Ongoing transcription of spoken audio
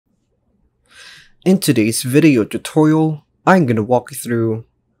In today's video tutorial, I'm gonna walk you through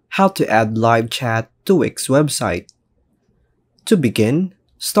how to add live chat to Wix website. To begin,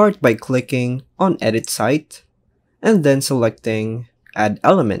 start by clicking on Edit Site, and then selecting Add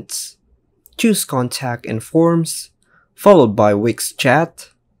Elements. Choose Contact and Forms, followed by Wix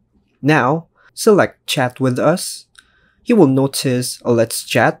Chat. Now, select Chat with Us. You will notice a Let's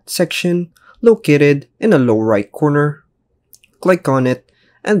Chat section located in the lower right corner. Click on it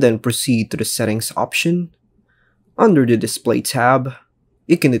and then proceed to the Settings option. Under the Display tab,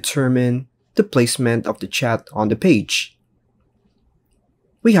 you can determine the placement of the chat on the page.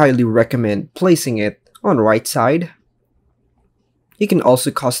 We highly recommend placing it on the right side. You can also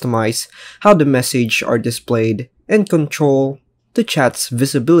customize how the messages are displayed and control the chat's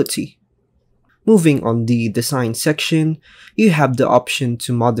visibility. Moving on the Design section, you have the option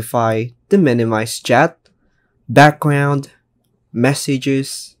to modify the Minimize Chat, Background,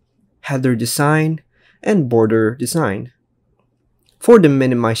 Messages, Header Design, and Border Design. For the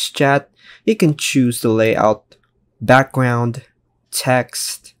Minimize Chat, you can choose the layout, background,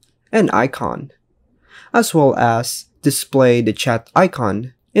 text, and icon, as well as display the chat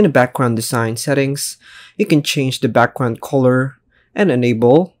icon. In the background design settings, you can change the background color and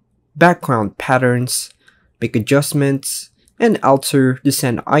enable background patterns, make adjustments, and alter the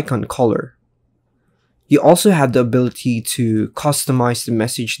send icon color. You also have the ability to customize the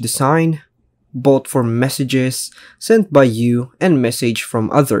message design, both for messages sent by you and message from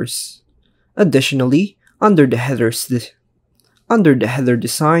others. Additionally, under the header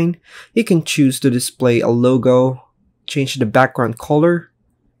design, you can choose to display a logo, change the background color,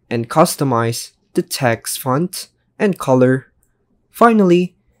 and customize the text font and color.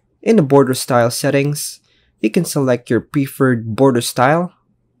 Finally, in the border style settings, you can select your preferred border style,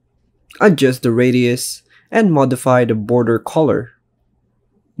 adjust the radius, and modify the border color.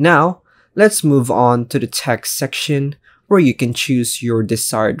 Now, let's move on to the text section where you can choose your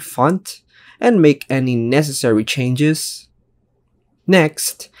desired font and make any necessary changes.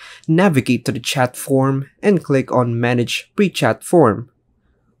 Next, navigate to the chat form and click on Manage Pre-Chat Form.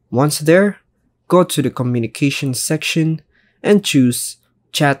 Once there, go to the Communications section and choose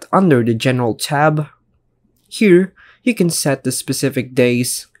Chat under the General tab. Here, you can set the specific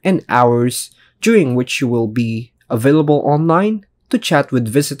days and hours during which you will be available online to chat with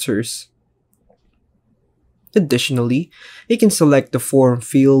visitors. Additionally, you can select the form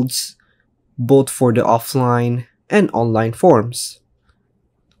fields, both for the offline and online forms.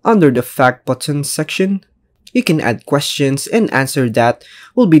 Under the Fact button section, you can add questions and answers that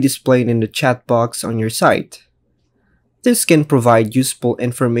will be displayed in the chat box on your site. This can provide useful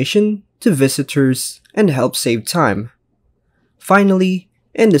information to visitors and help save time. Finally,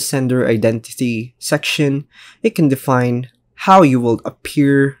 in the Sender Identity section, you can define how you will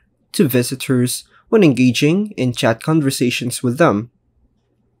appear to visitors when engaging in chat conversations with them.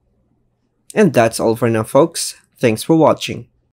 And that's all for now, folks. Thanks for watching.